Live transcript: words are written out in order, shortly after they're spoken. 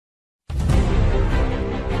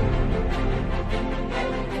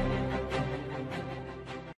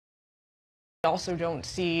also don't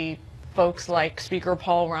see folks like Speaker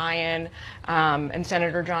Paul Ryan and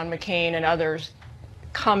Senator John McCain and others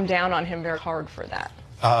come down on him very hard for that.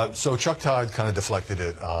 So Chuck Todd kind of deflected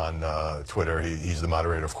it on Twitter. He's the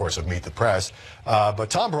moderator, of course, of Meet the Press.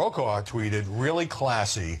 But Tom Brokaw tweeted, really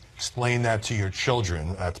classy, explain that to your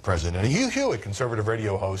children at the president. And Hugh Hewitt, conservative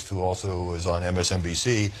radio host who also is on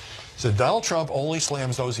MSNBC, said Donald Trump only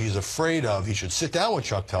slams those he's afraid of. He should sit down with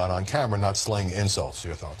Chuck Todd on camera, not sling insults.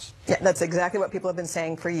 Your thoughts? Yeah, that's exactly what people have been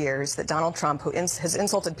saying for years, that Donald Trump, who has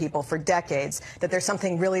insulted people for decades, that there's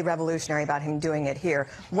something really revolutionary about him doing it here.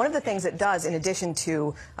 One of the things it does, in addition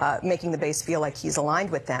to making the base feel like he's aligned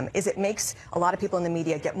with them, is it makes a lot of people in the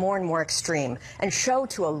media get more and more extreme and show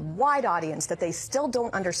to a wide audience that they still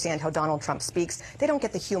don't understand how Donald Trump speaks. They don't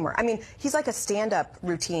get the humor. I mean, he's like a stand-up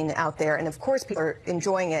routine out there, and of course people are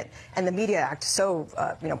enjoying it, and the media act so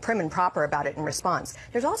prim and proper about it in response.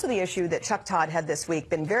 There's also the issue that Chuck Todd had this week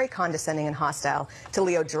been very condescending and hostile to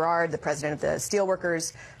Leo Gerard, the president of the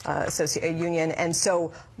Steelworkers Union. And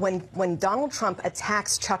so when Donald Trump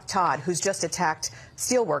attacks Chuck Todd, who's just attacked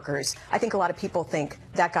steelworkers, I think a lot of people think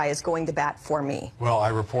that guy is going to bat for me. Well, I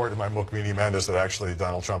report in my book, Media Madness, that actually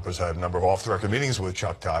Donald Trump has had a number of off-the-record meetings with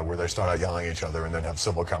Chuck Todd where they start out yelling at each other and then have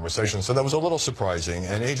civil conversations. So that was a little surprising.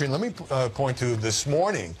 And Adrian, let me point to this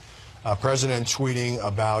morning. President tweeting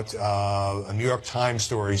about a New York Times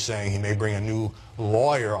story saying he may bring a new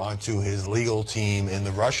lawyer onto his legal team in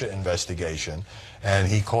the Russia investigation. And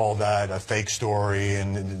he called that a fake story,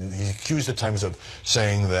 and he's accused at times of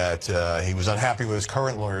saying that he was unhappy with his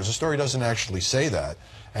current lawyers. The story doesn't actually say that.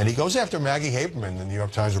 And he goes after Maggie Haberman, the New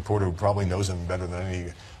York Times reporter who probably knows him better than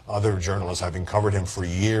any other journalist, having covered him for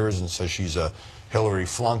years, and says she's a Hillary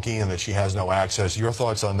flunky and that she has no access. Your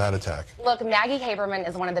thoughts on that attack? Look, Maggie Haberman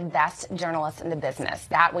is one of the best journalists in the business.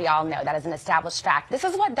 That we all know. That is an established fact. This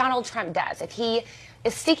is what Donald Trump does. If he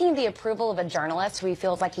is seeking the approval of a journalist who he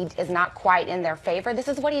feels like he is not quite in their favor, this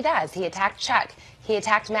is what he does. He attacked Chuck. He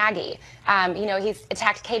attacked Maggie. He's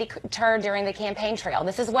attacked Katie Tur during the campaign trail.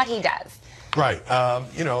 This is what he does. Right.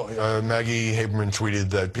 Maggie Haberman tweeted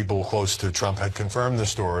that people close to Trump had confirmed the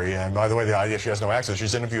story. And by the way, the idea she has no access,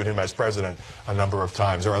 she's interviewed him as president a number of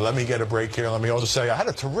times. All right, let me get a break here. Let me also say I had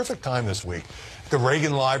a terrific time this week at the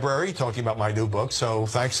Reagan Library talking about my new book. So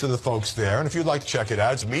thanks to the folks there. And if you'd like to check it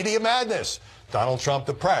out, it's Media Madness, Donald Trump,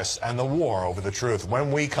 the press, and the war over the truth.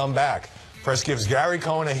 When we come back, press gives Gary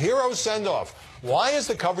Cohn a hero send-off. Why is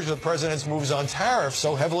the coverage of the president's moves on tariffs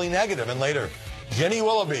so heavily negative? And later, Jenny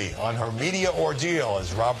Willoughby on her media ordeal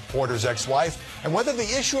as Rob Porter's ex-wife, and whether the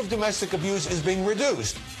issue of domestic abuse is being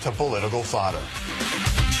reduced to political fodder.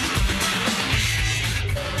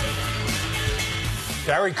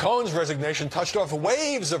 Gary Cohn's resignation touched off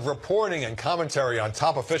waves of reporting and commentary on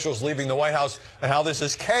top officials leaving the White House and how this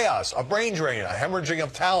is chaos, a brain drain, a hemorrhaging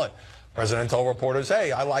of talent. The president told reporters,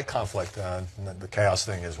 hey, I like conflict. The chaos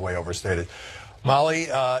thing is way overstated. Molly,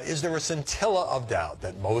 is there a scintilla of doubt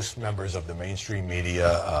that most members of the mainstream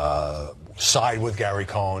media side with Gary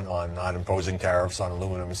Cohn on not imposing tariffs on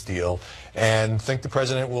aluminum and steel and think the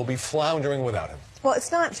president will be floundering without him? Well,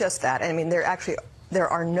 it's not just that. I mean, there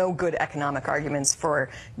are no good economic arguments for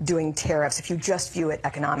doing tariffs if you just view it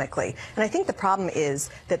economically. And I think the problem is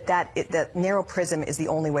that narrow prism is the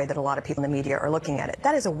only way that a lot of people in the media are looking at it.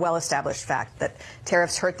 That is a well-established fact, that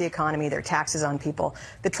tariffs hurt the economy, they're taxes on people.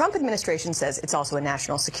 The Trump administration says it's also a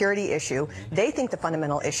national security issue. They think the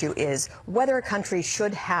fundamental issue is whether a country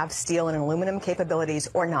should have steel and aluminum capabilities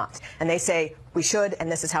or not. And they say, we should, and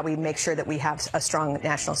this is how we make sure that we have a strong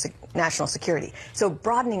national security. So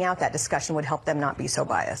broadening out that discussion would help them not be so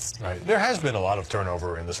biased. Right. There has been a lot of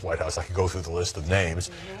turnover in this White House. I could go through the list of names.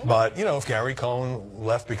 But, if Gary Cohn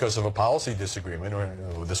left because of a policy disagreement, or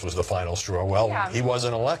this was the final straw, well, yeah, he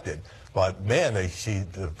wasn't elected. But, man,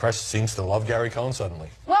 the press seems to love Gary Cohn suddenly.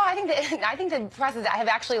 Well, I think the press have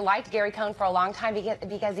actually liked Gary Cohn for a long time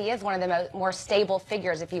because he is one of the more stable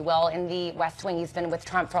figures, if you will, in the West Wing. He's been with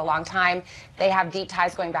Trump for a long time. They have deep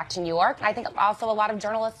ties going back to New York. I think also a lot of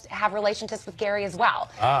journalists have relationships with Gary as well.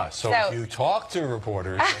 So if you talk to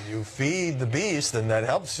reporters and you feed the beast, then that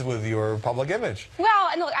helps with your public image. Well,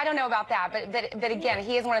 and look, I don't know about that, but again,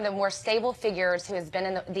 he is one of the more stable figures who has been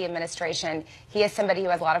in the administration. He is somebody who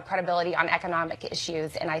has a lot of credibility on economic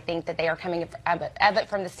issues, and I think that they are coming of it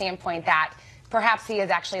from the standpoint that perhaps he is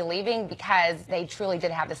actually leaving because they truly did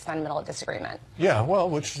have this fundamental disagreement. Yeah, well,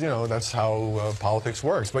 which, that's how politics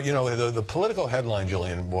works. But, the political headline,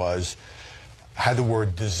 Jillian, had the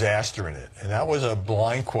word disaster in it. And that was a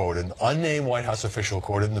blind quote. An unnamed White House official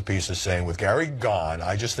quoted in the piece as saying, with Gary gone,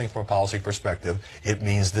 I just think from a policy perspective, it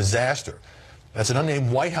means disaster. That's an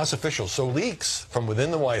unnamed White House official. So leaks from within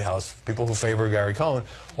the White House, people who favor Gary Cohn,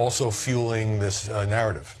 also fueling this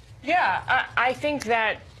narrative. Yeah, I think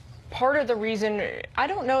that part of the reason, I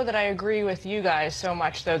don't know that I agree with you guys so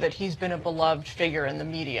much, though, that he's been a beloved figure in the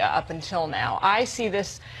media up until now. I see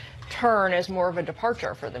this turn as more of a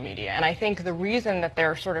departure for the media, and I think the reason that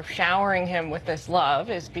they're sort of showering him with this love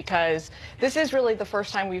is because this is really the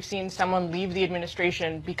first time we've seen someone leave the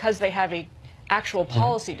administration because they have a actual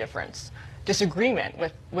policy disagreement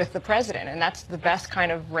with the president, and that's the best kind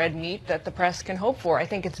of red meat that the press can hope for. I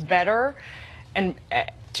think it's better and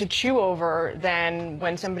to chew over than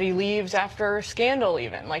when somebody leaves after a scandal,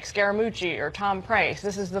 even like Scaramucci or Tom Price.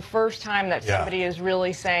 This is the first time that somebody is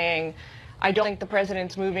really saying, I don't think the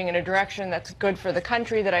president's moving in a direction that's good for the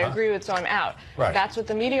country that I agree with, so I'm out. Right. That's what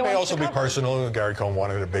the media wants to cover. It may also be personal. Gary Cohn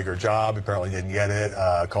wanted a bigger job. Apparently didn't get it.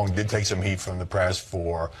 Cohn did take some heat from the press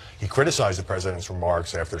for, he criticized the president's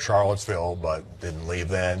remarks after Charlottesville, but didn't leave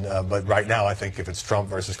then. But right now, I think if it's Trump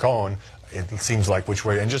versus Cohn, it seems like which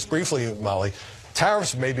way. And just briefly, Molly,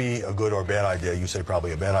 tariffs may be a good or bad idea. You say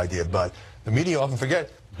probably a bad idea, but the media often forget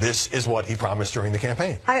this is what he promised during the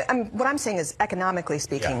campaign. What I'm saying is, economically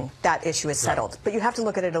speaking, that issue is settled. But you have to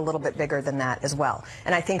look at it a little bit bigger than that as well.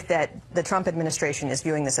 And I think that the Trump administration is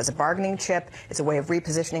viewing this as a bargaining chip. It's a way of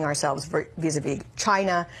repositioning ourselves vis-a-vis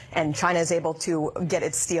China, and China is able to get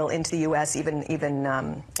its steel into the U.S. even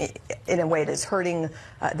in a way that's helping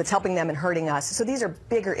them and hurting us. So these are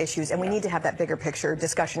bigger issues, and we need to have that bigger picture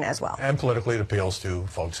discussion as well. And politically, it appeals to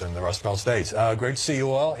folks in the Rust Belt states. Great to see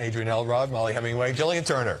you all. Adrian Elrod, Molly Hemingway, Jillian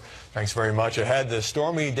Turner. Thanks very much. Ahead, the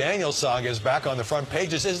Stormy Daniels saga is back on the front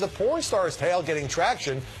pages. Is the porn star's tale getting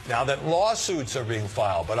traction now that lawsuits are being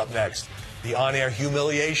filed? But up next, the on-air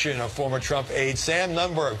humiliation of former Trump aide Sam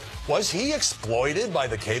Nunberg. Was he exploited by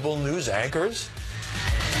the cable news anchors?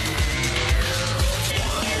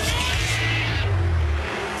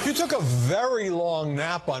 You took a very long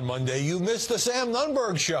nap on Monday. You missed the Sam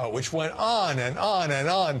Nunberg show, which went on and on and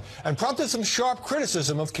on, and prompted some sharp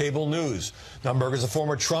criticism of cable news. Nunberg is a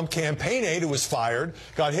former Trump campaign aide who was fired,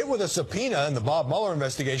 got hit with a subpoena in the Bob Mueller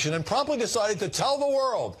investigation, and promptly decided to tell the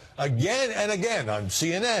world again and again on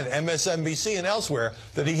CNN, MSNBC, and elsewhere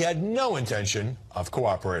that he had no intention of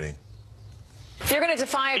cooperating. If you're going to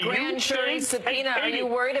defy a grand jury subpoena, are you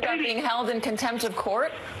worried about being held in contempt of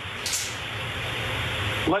court?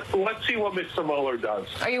 Let's see what Mr. Mueller does.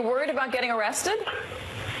 Are you worried about getting arrested?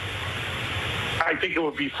 I think it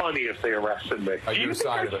would be funny if they arrested me. Do you think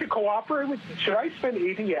I should cooperate with you? Should I spend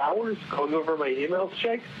 80 hours going over my emails,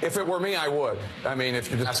 Jake? If it were me, I would. I mean,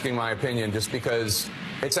 if you're asking my opinion, just because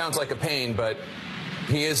it sounds like a pain, but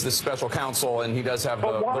he is the special counsel, and he does have the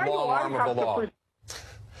long arm of the law.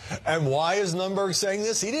 And why is Nunberg saying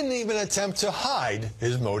this? He didn't even attempt to hide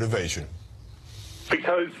his motivation.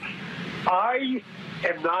 Because I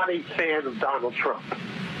am not a fan of Donald Trump.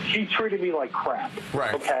 He treated me like crap.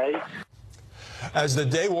 Right. Okay? As the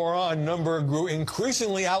day wore on, Nunberg grew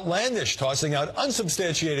increasingly outlandish, tossing out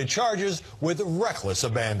unsubstantiated charges with reckless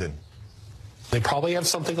abandon. They probably have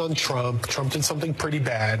something on Trump. Trump did something pretty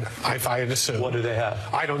bad, if I had assumed. What do they have?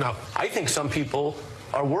 I don't know. I think some people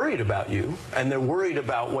are worried about you, and they're worried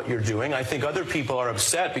about what you're doing. I think other people are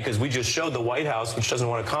upset because we just showed the White House, which doesn't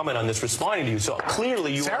want to comment on this, responding to you. So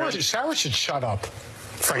clearly you Sarah should shut up,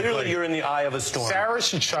 frankly. Clearly you're in the eye of a storm. Sarah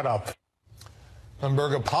should shut up.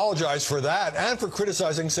 Nunberg apologized for that and for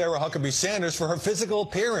criticizing Sarah Huckabee Sanders for her physical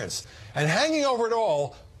appearance. And hanging over it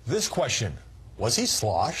all, this question: was he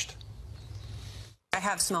sloshed? I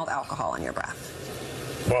have smelled alcohol in your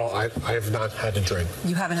breath. Well, I have not had a drink.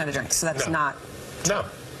 You haven't had a drink, so that's not... No.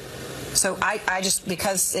 So I just,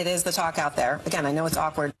 because it is the talk out there, again, I know it's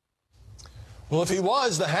awkward. Well, if he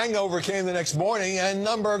was, the hangover came the next morning, and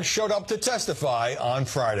Nunberg showed up to testify on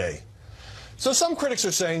Friday. So some critics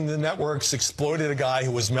are saying the networks exploited a guy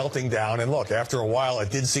who was melting down, and look, after a while,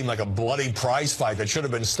 it did seem like a bloody prize fight that should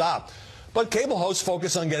have been stopped. But cable hosts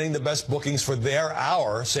focus on getting the best bookings for their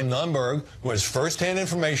hour, saying Nunberg, who has first-hand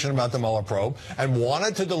information about the Mueller probe and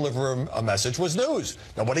wanted to deliver a message, was news.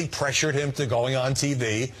 Nobody pressured him to going on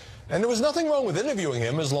TV, and there was nothing wrong with interviewing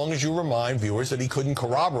him as long as you remind viewers that he couldn't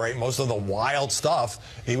corroborate most of the wild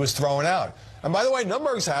stuff he was throwing out. And by the way,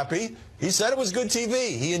 Nunberg's happy. He said it was good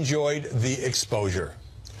TV. He enjoyed the exposure.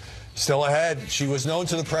 Still ahead, she was known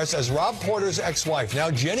to the press as Rob Porter's ex-wife. Now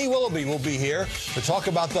Jenny Willoughby will be here to talk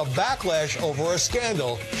about the backlash over a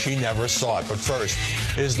scandal she never sought. But first,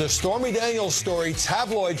 is the Stormy Daniels story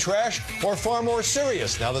tabloid trash or far more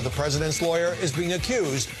serious now that the president's lawyer is being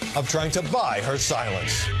accused of trying to buy her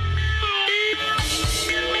silence?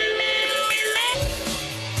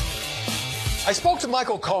 I spoke to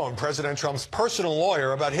Michael Cohen, President Trump's personal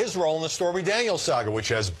lawyer, about his role in the Stormy Daniels saga, which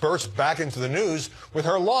has burst back into the news with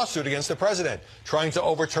her lawsuit against the president, trying to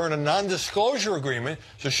overturn a non-disclosure agreement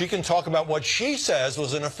so she can talk about what she says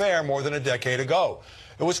was an affair more than a decade ago.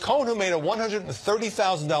 It was Cohen who made a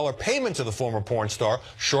 $130,000 payment to the former porn star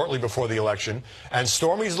shortly before the election. And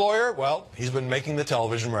Stormy's lawyer, well, he's been making the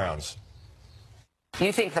television rounds.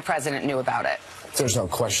 You think the president knew about it? There's no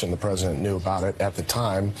question the president knew about it at the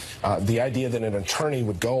time. The idea that an attorney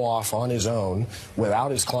would go off on his own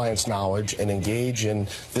without his client's knowledge and engage in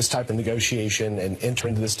this type of negotiation and enter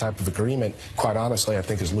into this type of agreement, quite honestly, I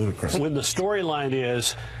think is ludicrous. When the storyline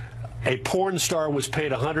is a porn star was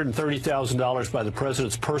paid $130,000 by the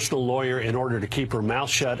president's personal lawyer in order to keep her mouth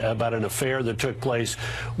shut about an affair that took place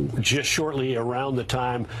just shortly around the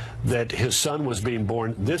time that his son was being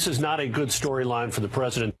born, this is not a good storyline for the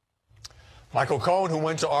president. Michael Cohen, who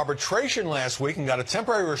went to arbitration last week and got a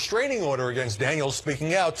temporary restraining order against Daniels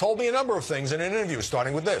speaking out, told me a number of things in an interview,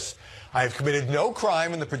 starting with this. I have committed no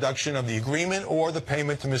crime in the production of the agreement or the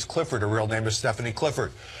payment to Ms. Clifford. Her real name is Stephanie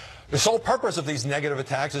Clifford. The sole purpose of these negative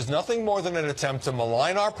attacks is nothing more than an attempt to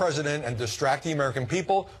malign our president and distract the American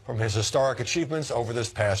people from his historic achievements over this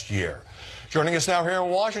past year. Joining us now here in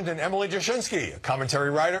Washington, Emily Jashinsky, a commentary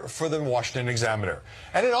writer for the Washington Examiner.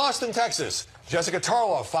 And in Austin, Texas, Jessica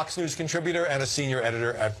Tarloff, Fox News contributor and a senior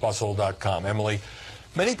editor at Bustle.com. Emily,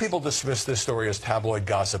 many people dismiss this story as tabloid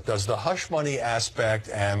gossip. Does the hush money aspect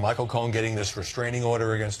and Michael Cohen getting this restraining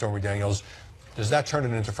order against Stormy Daniels, does that turn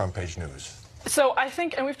it into front page news? So I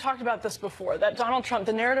think, and we've talked about this before, that Donald Trump,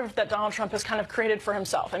 the narrative that Donald Trump has kind of created for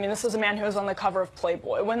himself. I mean, this is a man who was on the cover of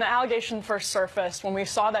Playboy. When the allegation first surfaced, when we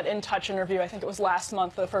saw that In Touch interview, I think it was last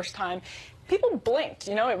month the first time, people blinked,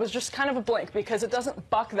 you know, it was just kind of a blink because it doesn't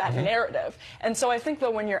buck that narrative. And so I think,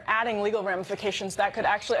 though, when you're adding legal ramifications, that could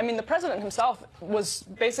actually, I mean, the president himself was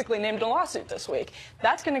basically named in a lawsuit this week.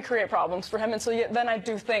 That's going to create problems for him. And so then I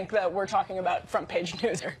do think that we're talking about front page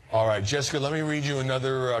news here. All right, Jessica, let me read you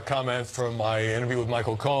another comment from my interview with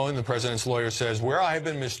Michael Cohen. The president's lawyer says, where I have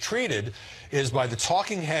been mistreated is by the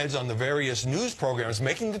talking heads on the various news programs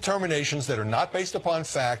making determinations that are not based upon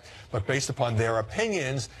fact, but based upon their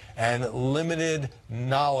opinions and limited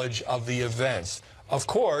knowledge of the events. Of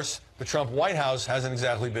course, the Trump White House hasn't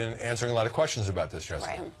exactly been answering a lot of questions about this,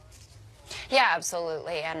 Jessica. Right. Yeah,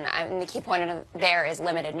 absolutely. And the key point there is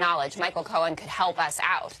limited knowledge. Michael Cohen could help us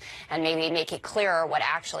out and maybe make it clearer what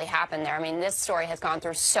actually happened there. I mean, this story has gone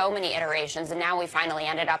through so many iterations, and now we finally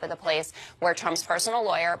ended up at the place where Trump's personal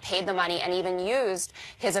lawyer paid the money and even used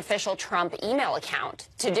his official Trump email account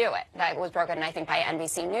to do it. That was broken, I think, by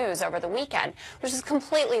NBC News over the weekend, which is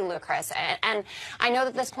completely ludicrous. And I know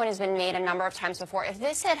that this point has been made a number of times before. If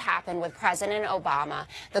this had happened with President Obama,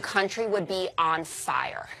 the country would be on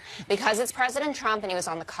fire. Because it's President Trump and he was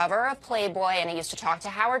on the cover of Playboy and he used to talk to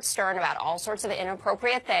Howard Stern about all sorts of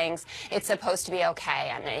inappropriate things, it's supposed to be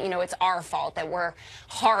okay. And, you know, it's our fault that we're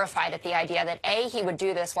horrified at the idea that, A, he would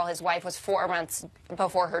do this while his wife was 4 months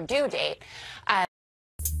before her due date.